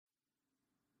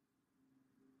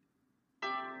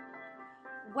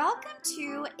Welcome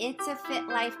to It's a Fit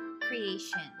Life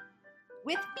Creation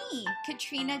with me,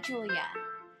 Katrina Julia.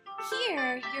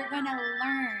 Here, you're going to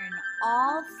learn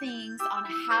all things on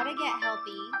how to get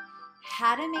healthy,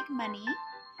 how to make money,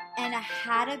 and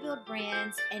how to build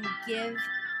brands and give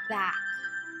back,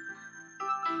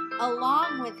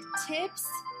 along with tips,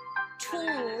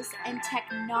 tools, and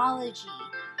technology,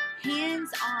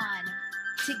 hands-on,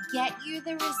 to get you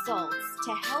the results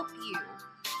to help you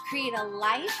create a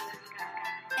life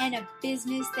and a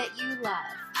business that you love.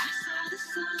 I saw the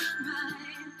sunrise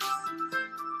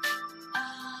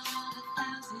of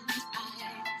 1,000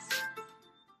 eyes.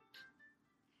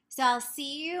 So I'll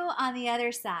see you on the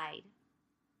other side.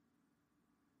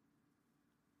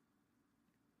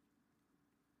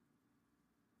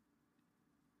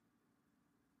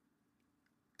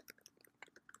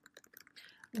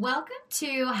 Welcome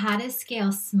to How to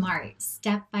Scale Smart,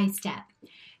 Step by Step.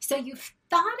 So you've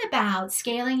thought about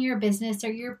scaling your business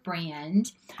or your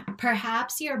brand.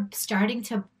 Perhaps you're starting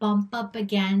to bump up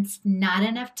against not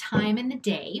enough time in the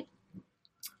day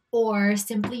or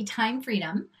simply time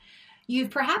freedom.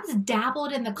 You've perhaps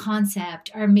dabbled in the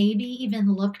concept or maybe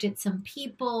even looked at some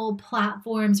people,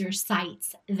 platforms, or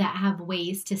sites that have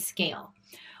ways to scale.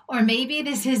 Or maybe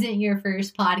this isn't your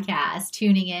first podcast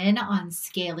tuning in on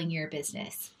scaling your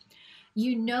business.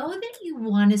 You know that you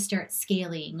want to start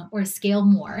scaling or scale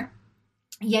more,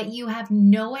 yet you have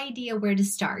no idea where to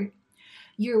start.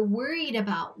 You're worried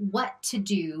about what to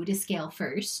do to scale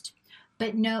first,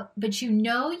 but you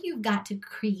know you've got to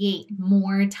create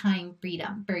more time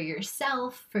freedom for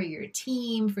yourself, for your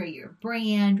team, for your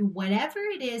brand, whatever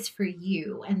it is for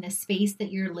you and the space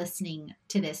that you're listening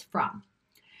to this from.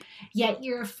 Yet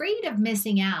you're afraid of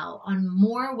missing out on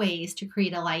more ways to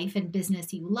create a life and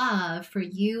business you love for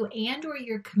you and or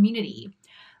your community.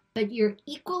 But you're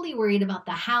equally worried about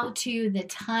the how-to, the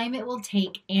time it will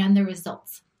take, and the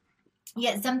results.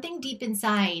 Yet something deep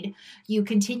inside you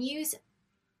continues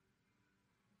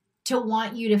to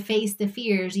want you to face the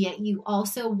fears, yet you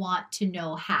also want to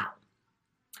know how.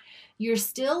 You're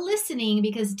still listening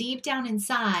because deep down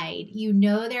inside, you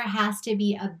know there has to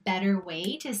be a better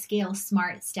way to scale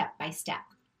smart step by step.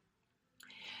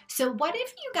 So what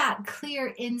if you got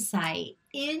clear insight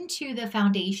into the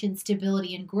foundation,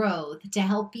 stability, and growth to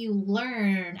help you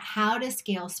learn how to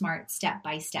scale smart step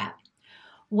by step?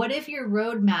 What if your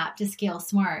roadmap to scale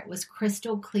smart was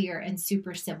crystal clear and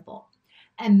super simple?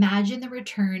 Imagine the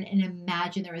return and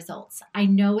imagine the results. I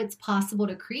know it's possible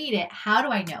to create it. How do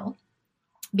I know?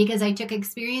 Because I took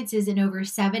experiences in over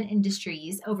 7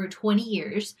 industries, over 20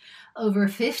 years, over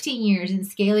 15 years in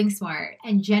scaling smart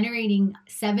and generating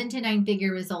 7 to 9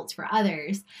 figure results for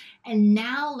others. And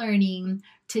now learning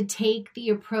to take the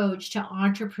approach to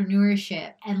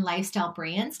entrepreneurship and lifestyle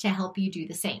brands to help you do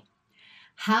the same.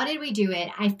 How did we do it?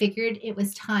 I figured it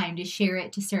was time to share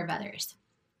it to serve others.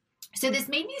 So this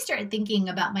made me start thinking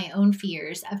about my own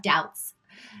fears, doubts,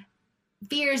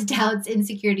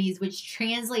 insecurities, which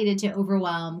translated to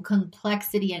overwhelm,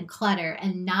 complexity, and clutter,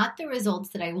 and not the results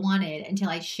that I wanted until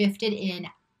I shifted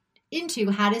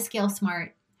into how to scale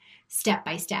smart step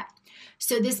by step.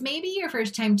 So this may be your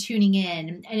first time tuning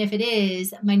in, and if it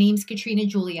is, my name's Katrina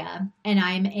Julia, and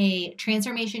I'm a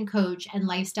transformation coach and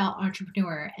lifestyle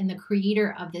entrepreneur and the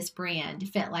creator of this brand,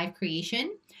 Fit Life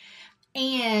Creation,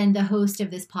 and the host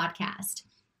of this podcast.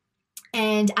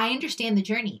 And I understand the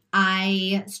journey.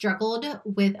 I struggled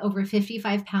with over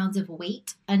 55 pounds of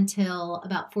weight until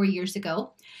about 4 years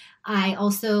ago. I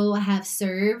also have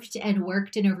served and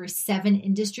worked in over 7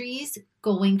 industries,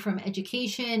 going from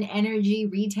education, energy,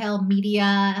 retail,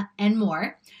 media, and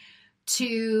more,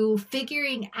 to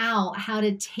figuring out how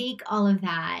to take all of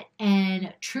that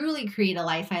and truly create a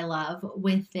life I love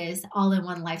with this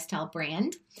all-in-one lifestyle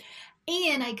brand.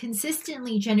 And I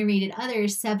consistently generated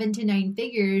others 7 to 9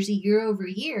 figures year over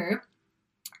year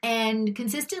and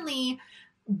consistently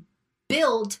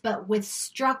built, but with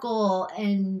struggle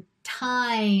and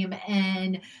time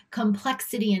and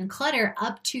complexity and clutter,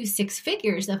 up to 6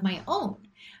 figures of my own.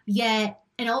 Yet,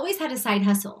 and always had a side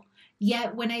hustle.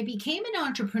 Yet when I became an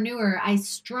entrepreneur, I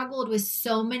struggled with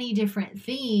so many different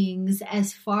things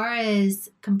as far as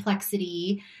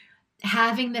complexity,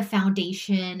 having the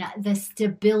foundation, the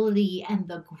stability, and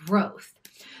the growth.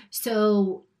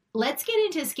 So let's get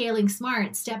into scaling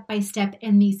smart step by step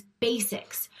and these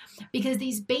basics, because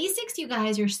these basics, you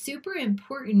guys, are super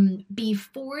important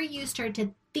before you start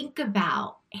to think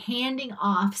about handing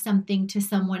off something to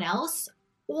someone else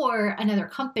or another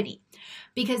company.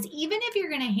 Because even if you're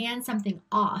going to hand something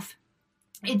off,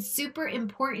 it's super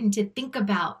important to think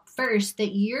about first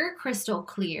that you're crystal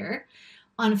clear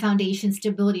on foundation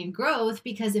stability and growth,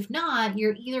 because if not,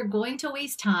 you're either going to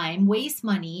waste time, waste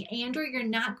money, and or you're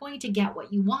not going to get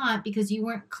what you want because you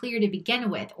weren't clear to begin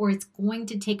with, or it's going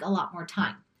to take a lot more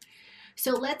time.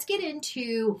 So let's get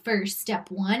into first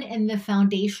step 1 and the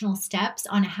foundational steps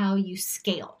on how you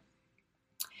scale.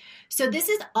 So this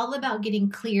is all about getting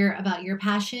clear about your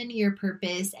passion, your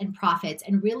purpose, and profits,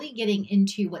 and really getting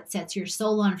into what sets your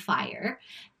soul on fire.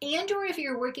 And or if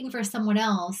you're working for someone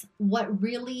else, what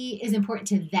really is important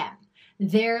to them,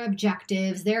 their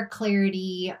objectives, their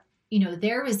clarity,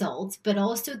 their results, but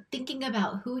also thinking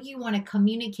about who you want to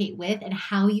communicate with and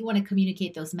how you want to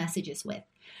communicate those messages with.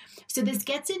 So this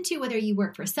gets into whether you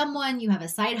work for someone, you have a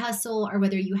side hustle, or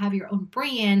whether you have your own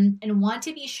brand and want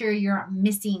to be sure you're not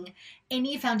missing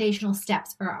any foundational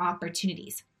steps or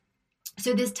opportunities.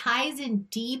 So this ties in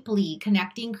deeply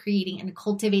connecting, creating, and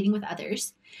cultivating with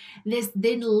others. This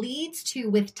then leads to,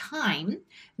 with time,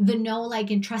 the know, like,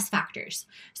 and trust factors.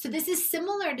 So this is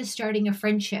similar to starting a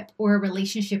friendship or a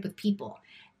relationship with people.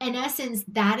 In essence,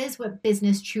 that is what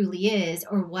business truly is,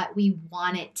 or what we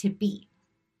want it to be.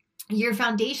 Your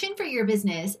foundation for your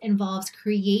business involves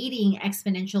creating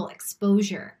exponential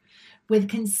exposure with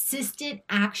consistent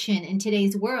action in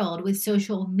today's world with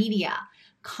social media,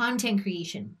 content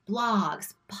creation,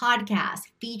 blogs, podcasts,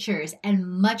 features, and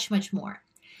much, much more.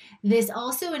 This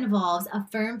also involves a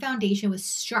firm foundation with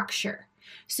structure.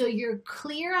 So you're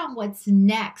clear on what's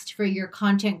next for your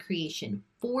content creation,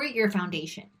 for your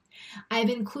foundation. I've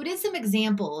included some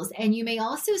examples, and you may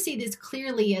also see this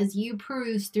clearly as you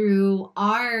peruse through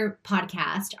our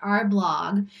podcast, our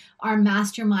blog, our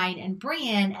mastermind and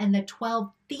brand, and the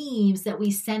 12 themes that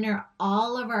we center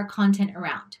all of our content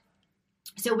around.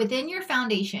 So within your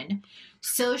foundation,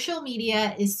 social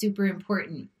media is super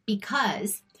important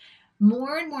because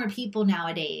more and more people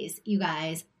nowadays, you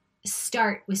guys,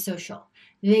 start with social.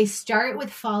 They start with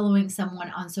following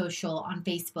someone on social, on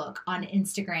Facebook, on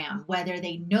Instagram, whether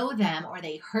they know them or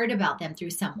they heard about them through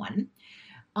someone,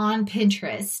 on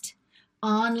Pinterest,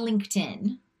 on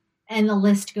LinkedIn, and the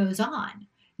list goes on.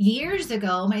 Years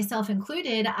ago, myself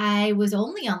included, I was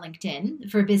only on LinkedIn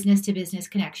for business-to-business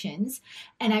connections,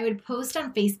 and I would post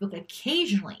on Facebook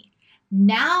occasionally.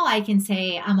 Now I can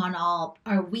say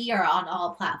we are on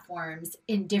all platforms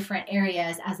in different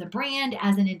areas as a brand,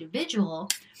 as an individual.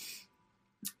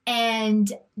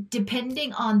 And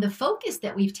depending on the focus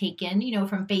that we've taken,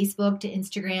 from Facebook to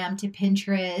Instagram to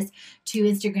Pinterest to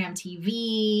Instagram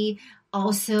TV,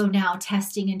 also now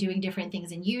testing and doing different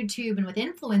things in YouTube and with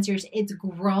influencers, it's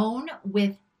grown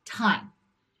with time.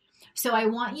 So I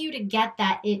want you to get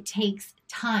that it takes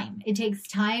time. It takes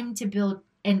time to build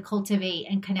and cultivate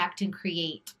and connect and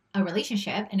create a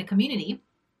relationship and a community.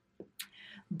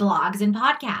 Blogs and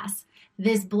podcasts.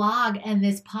 This blog and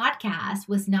this podcast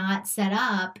was not set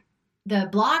up. The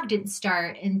blog didn't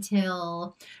start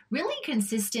until really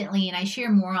consistently, and I share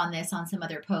more on this on some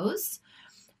other posts,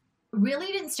 really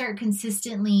didn't start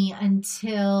consistently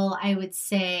until I would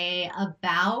say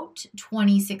about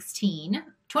 2015 to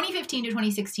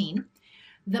 2016.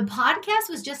 The podcast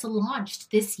was just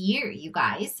launched this year, you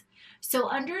guys. So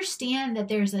understand that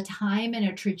there's a time and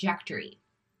a trajectory.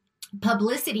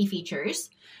 Publicity features,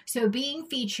 so being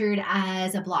featured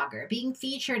as a blogger, being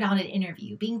featured on an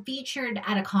interview, being featured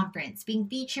at a conference, being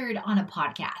featured on a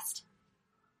podcast.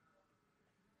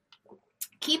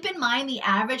 Keep in mind the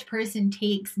average person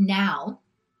takes now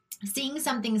seeing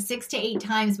something 6 to 8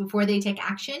 times before they take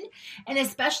action. And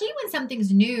especially when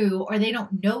something's new or they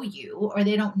don't know you or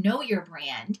they don't know your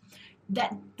brand,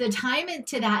 that the time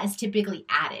into that is typically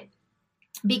added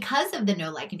because of the know,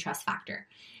 like, and trust factor.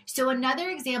 So another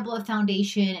example of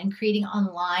foundation and creating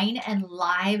online and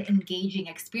live engaging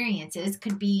experiences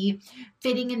could be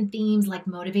fitting in themes like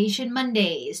Motivation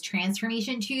Mondays,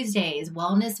 Transformation Tuesdays,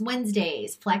 Wellness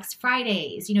Wednesdays, Flex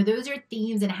Fridays. Those are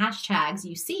themes and hashtags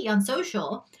you see on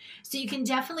social. So you can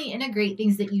definitely integrate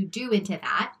things that you do into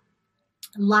that.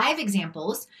 Live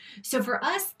examples. So for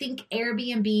us, think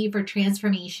Airbnb for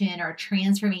transformation or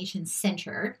Transformation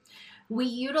Center. We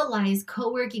utilize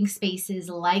co-working spaces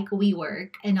like WeWork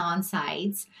and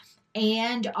on-sites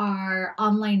and our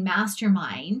online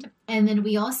mastermind. And then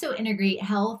we also integrate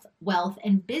health, wealth,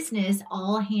 and business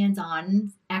all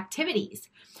hands-on activities.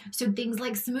 So things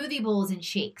like smoothie bowls and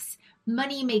shakes,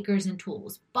 money makers and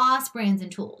tools, boss brands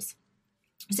and tools.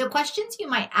 So questions you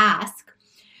might ask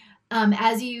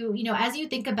as you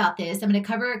think about this. I'm going to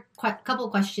cover a couple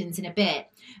questions in a bit,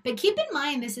 but keep in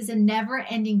mind this is a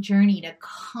never-ending journey to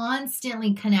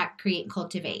constantly connect, create, and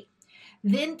cultivate.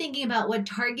 Then thinking about what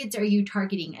targets are you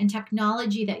targeting and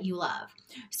technology that you love.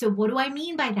 So what do I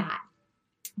mean by that?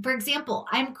 For example,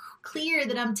 I'm clear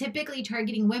that I'm typically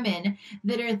targeting women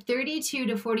that are 32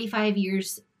 to 45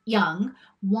 years young,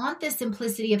 want the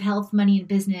simplicity of health, money, and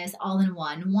business all in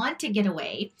one, want to get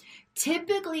away,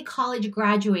 typically college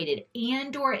graduated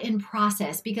and or in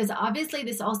process, because obviously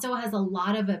this also has a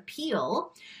lot of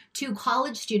appeal to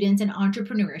college students in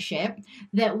entrepreneurship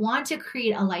that want to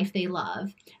create a life they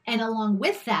love. And along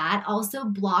with that, also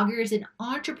bloggers and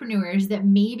entrepreneurs that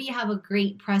maybe have a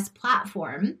great press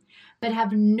platform, but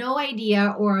have no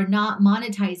idea or are not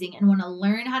monetizing and want to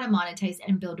learn how to monetize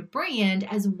and build a brand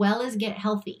as well as get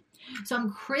healthy. So I'm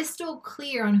crystal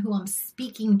clear on who I'm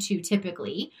speaking to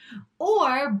typically,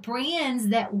 or brands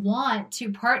that want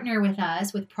to partner with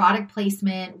us with product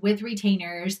placement, with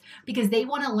retainers, because they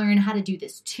want to learn how to do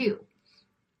this too.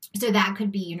 So that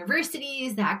could be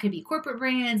universities, that could be corporate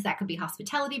brands, that could be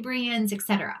hospitality brands,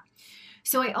 etc.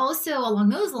 So I also, along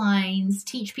those lines,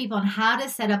 teach people on how to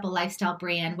set up a lifestyle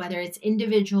brand, whether it's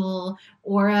individual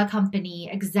or a company,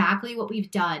 exactly what we've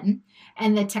done,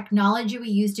 and the technology we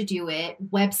use to do it,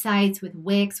 websites with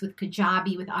Wix, with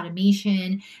Kajabi, with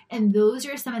automation. And those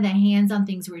are some of the hands-on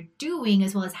things we're doing,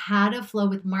 as well as how to flow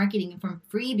with marketing from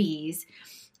freebies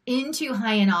into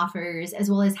high-end offers, as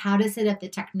well as how to set up the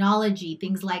technology,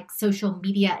 things like social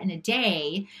media in a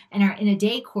day, and our in a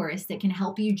day course that can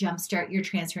help you jumpstart your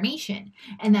transformation.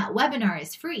 And that webinar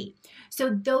is free. So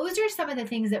those are some of the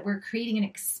things that we're creating an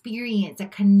experience, a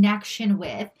connection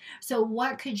with. So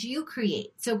what could you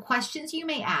create? So questions you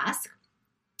may ask: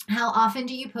 how often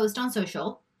do you post on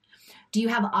social? Do you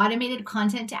have automated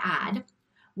content to add?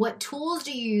 What tools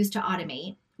do you use to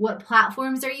automate? What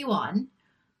platforms are you on?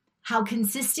 How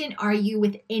consistent are you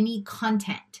with any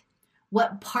content?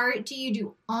 What part do you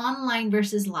do online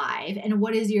versus live? And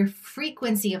what is your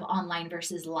frequency of online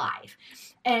versus live?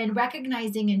 And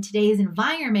recognizing in today's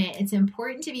environment, it's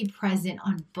important to be present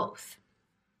on both.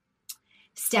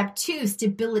 Step 2,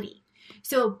 stability.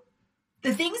 So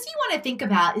the things you want to think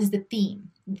about is the theme,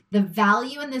 the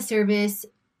value and the service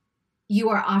you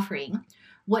are offering.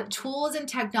 What tools and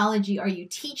technology are you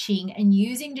teaching and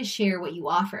using to share what you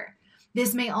offer?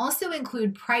 This may also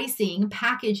include pricing,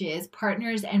 packages,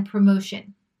 partners, and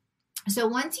promotion. So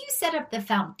once you set up the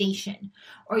foundation,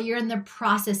 or you're in the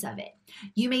process of it,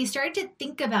 you may start to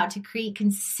think about to create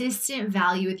consistent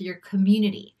value with your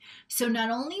community. So not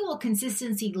only will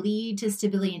consistency lead to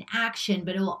stability in action,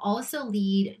 but it will also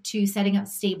lead to setting up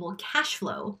stable cash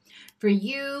flow for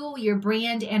you, your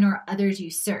brand, and or others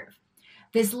you serve.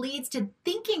 This leads to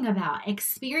thinking about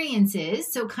experiences,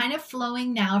 so kind of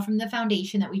flowing now from the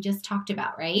foundation that we just talked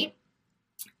about, right?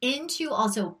 Into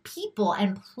also people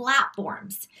and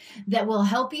platforms that will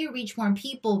help you reach more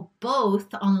people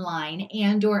both online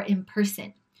and or in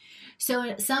person.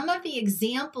 So some of the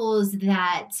examples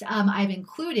that I've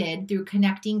included through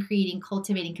connecting, creating,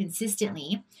 cultivating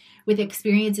consistently with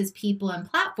experiences, people, and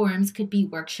platforms could be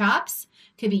workshops,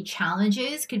 could be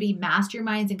challenges, could be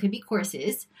masterminds, and could be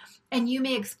courses. And you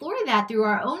may explore that through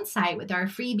our own site with our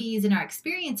freebies and our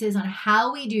experiences on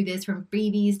how we do this, from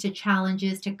freebies to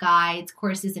challenges to guides,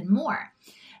 courses, and more.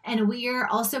 And we are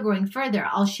also growing further.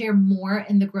 I'll share more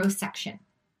in the growth section.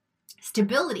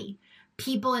 Stability,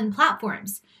 people and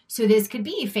platforms. So this could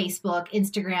be Facebook,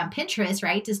 Instagram, Pinterest,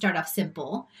 right? To start off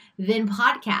simple. Then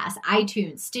podcasts,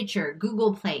 iTunes, Stitcher,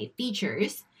 Google Play,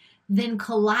 features. Then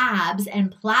collabs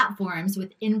and platforms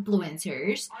with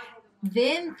influencers.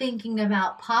 Then thinking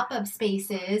about pop-up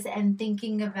spaces and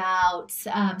thinking about,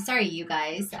 sorry, you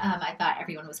guys, I thought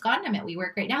everyone was gone. I'm at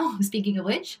WeWork right now, speaking of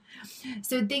which.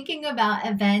 So thinking about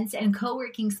events and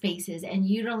co-working spaces and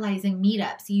utilizing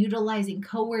meetups, utilizing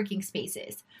co-working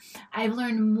spaces. I've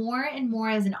learned more and more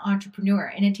as an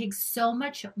entrepreneur, and it takes so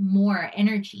much more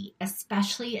energy,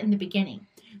 especially in the beginning.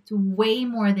 It's way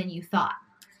more than you thought.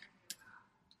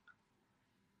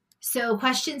 So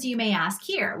questions you may ask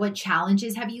here: what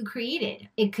challenges have you created?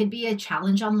 It could be a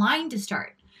challenge online to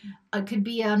start. It could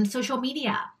be on social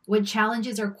media. What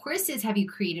challenges or courses have you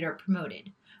created or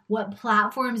promoted? What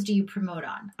platforms do you promote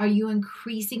on? Are you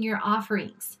increasing your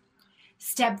offerings?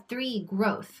 Step 3,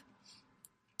 growth.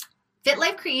 Fit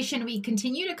Life Creation, we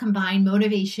continue to combine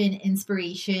motivation,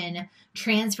 inspiration,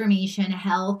 transformation,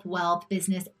 health, wealth,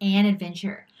 business, and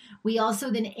adventure. We also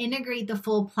then integrate the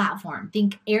full platform.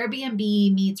 Think Airbnb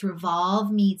meets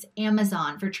Revolve meets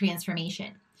Amazon for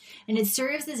transformation. And it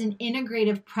serves as an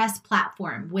integrative press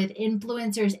platform with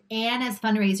influencers and as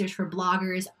fundraisers for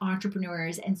bloggers,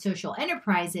 entrepreneurs, and social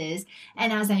enterprises.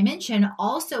 And as I mentioned,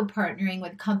 also partnering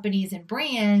with companies and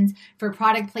brands for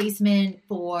product placement,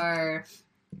 for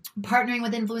partnering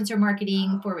with influencer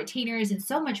marketing, for retainers, and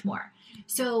so much more.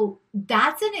 So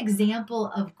that's an example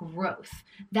of growth.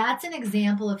 That's an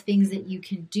example of things that you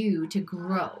can do to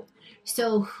grow.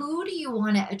 So who do you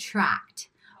want to attract?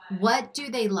 What do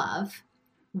they love?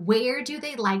 Where do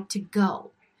they like to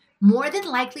go? More than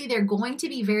likely, they're going to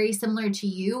be very similar to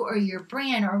you or your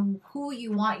brand or who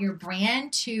you want your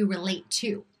brand to relate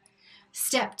to.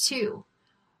 Step 2,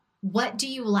 what do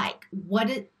you like?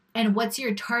 What's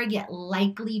your target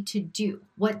likely to do?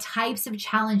 What types of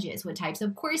challenges? What types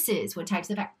of courses? What types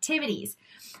of activities?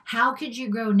 How could you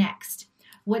grow next?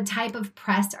 What type of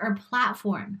press or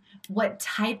platform? What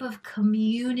type of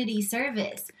community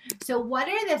service? So what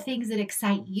are the things that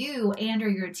excite you and or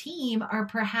your team? Or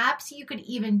perhaps you could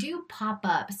even do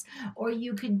pop-ups, or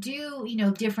you could do,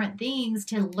 different things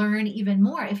to learn even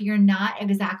more if you're not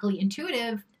exactly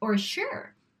intuitive or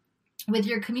sure with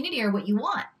your community or what you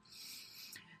want.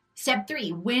 Step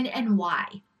 3, when and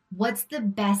why. What's the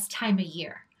best time of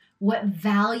year? What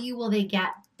value will they get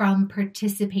from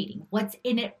participating? What's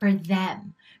in it for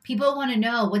them? People want to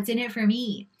know what's in it for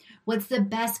me. What's the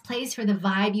best place for the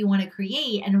vibe you want to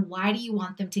create, and why do you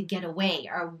want them to get away,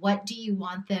 or what do you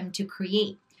want them to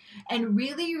create? And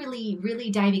really, really, really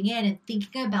diving in and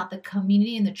thinking about the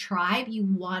community and the tribe you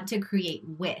want to create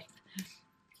with.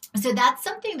 So that's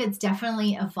something that's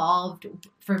definitely evolved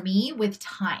for me with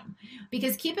time,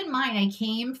 because keep in mind, I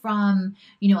came from,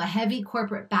 a heavy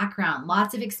corporate background,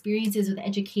 lots of experiences with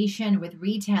education, with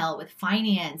retail, with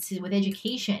finance, with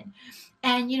education.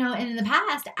 And, and in the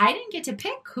past, I didn't get to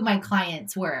pick who my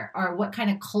clients were or what kind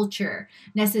of culture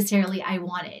necessarily I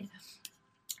wanted.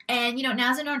 And,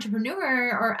 now as an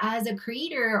entrepreneur or as a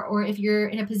creator, or if you're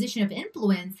in a position of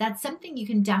influence, that's something you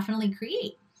can definitely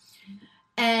create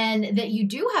and that you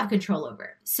do have control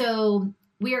over. So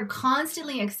we are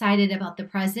constantly excited about the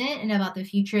present and about the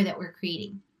future that we're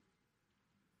creating.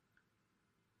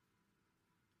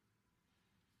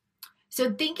 So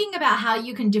thinking about how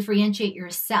you can differentiate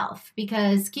yourself,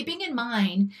 because keeping in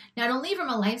mind, not only from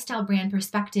a lifestyle brand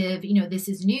perspective, this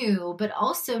is new, but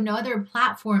also no other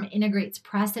platform integrates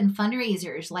press and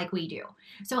fundraisers like we do.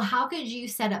 So how could you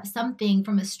set up something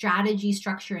from a strategy,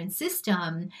 structure, and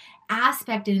system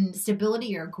aspect and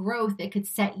stability or growth that could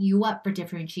set you up for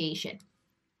differentiation?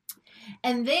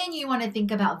 And then you want to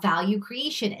think about value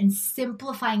creation and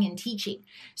simplifying and teaching.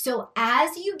 So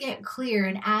as you get clear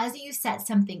and as you set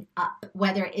something up,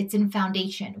 whether it's in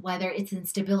foundation, whether it's in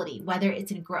stability, whether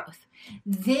it's in growth,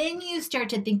 then you start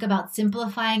to think about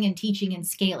simplifying and teaching and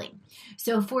scaling.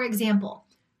 So for example,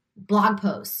 blog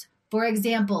posts. For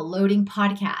example, loading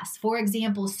podcasts. For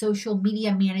example, social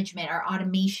media management or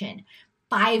automation.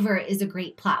 Fiverr is a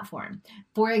great platform.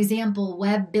 For example,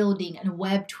 web building and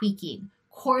web tweaking.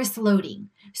 Course loading.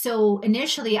 So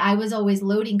initially I was always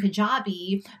loading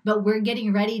Kajabi, but we're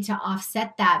getting ready to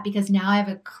offset that because now I have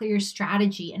a clear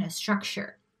strategy and a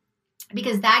structure.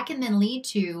 Because that can then lead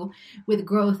to, with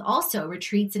growth also,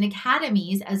 retreats and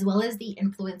academies, as well as the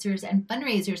influencers and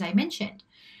fundraisers I mentioned.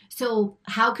 So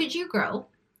how could you grow?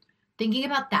 Thinking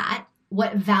about that,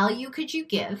 what value could you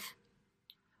give?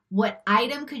 What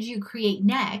item could you create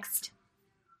next?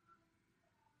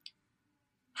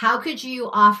 How could you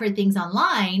offer things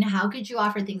online? How could you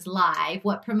offer things live?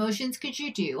 What promotions could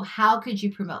you do? How could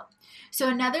you promote? So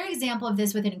another example of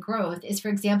this within growth is, for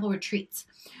example, retreats.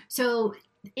 So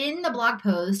in the blog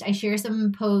post, I share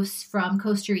some posts from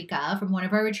Costa Rica from one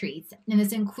of our retreats, and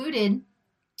this included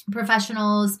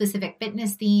professionals, specific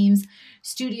fitness themes,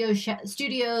 studios,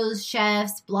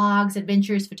 chefs, blogs,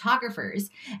 adventures,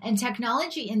 photographers, and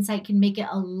technology insight can make it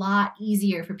a lot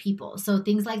easier for people. So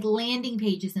things like landing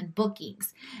pages and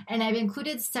bookings. And I've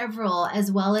included several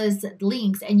as well as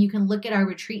links, and you can look at our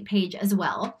retreat page as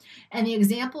well. And the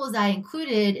examples I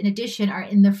included in addition are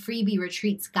in the freebie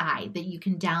retreats guide that you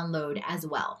can download as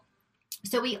well.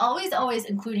 So we always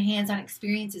include hands-on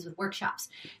experiences with workshops.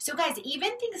 So guys,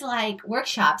 even things like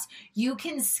workshops, you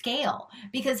can scale,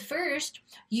 because first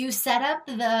you set up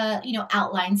the,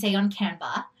 outline, say on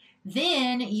Canva.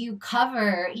 Then you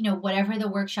cover, whatever the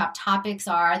workshop topics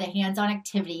are, the hands-on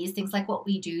activities, things like what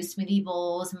we do, smoothie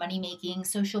bowls, money making,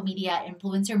 social media,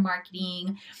 influencer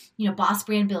marketing, boss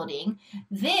brand building.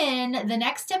 Then the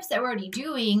next steps that we're already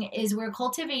doing is we're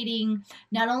cultivating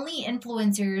not only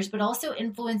influencers, but also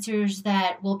influencers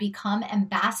that will become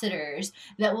ambassadors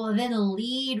that will then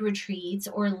lead retreats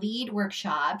or lead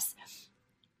workshops,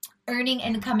 earning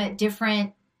income at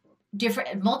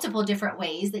multiple different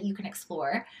ways that you can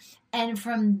explore. And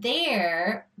from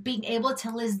there, being able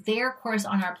to list their course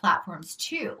on our platforms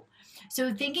too.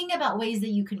 So thinking about ways that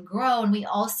you can grow, and we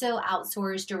also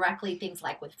outsource directly things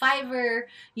like with Fiverr,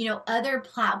 other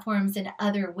platforms and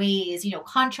other ways,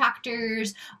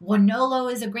 contractors.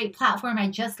 Wonolo is a great platform I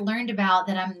just learned about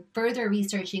that I'm further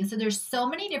researching. So there's so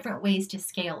many different ways to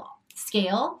scale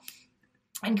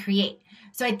and create.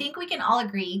 So I think we can all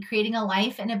agree creating a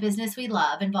life and a business we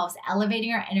love involves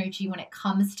elevating our energy when it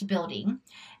comes to building.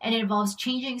 And it involves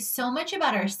changing so much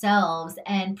about ourselves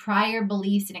and prior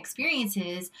beliefs and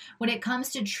experiences when it comes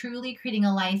to truly creating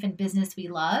a life and business we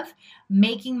love,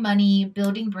 making money,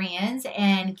 building brands,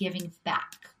 and giving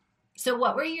back. So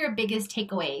what were your biggest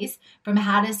takeaways from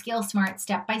How to Scale Smart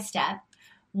Step by Step?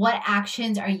 What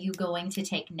actions are you going to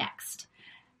take next?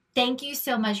 Thank you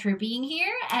so much for being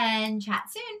here, and chat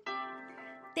soon.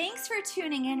 Thanks for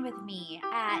tuning in with me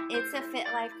at It's a Fit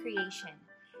Life Creation.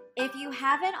 If you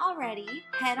haven't already,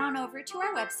 head on over to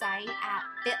our website at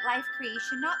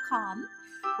fitlifecreation.com,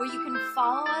 where you can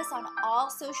follow us on all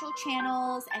social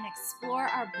channels and explore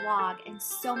our blog and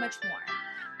so much more.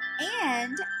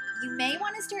 And you may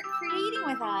want to start creating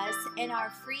with us in our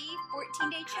free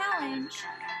 14-day challenge,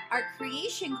 our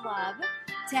Creation Club,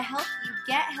 to help you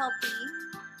get healthy,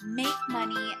 make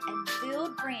money, and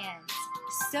build brands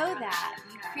so that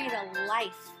you create a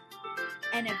life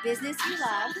and a business you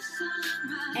love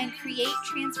and create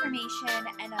transformation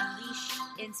and unleash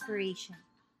inspiration.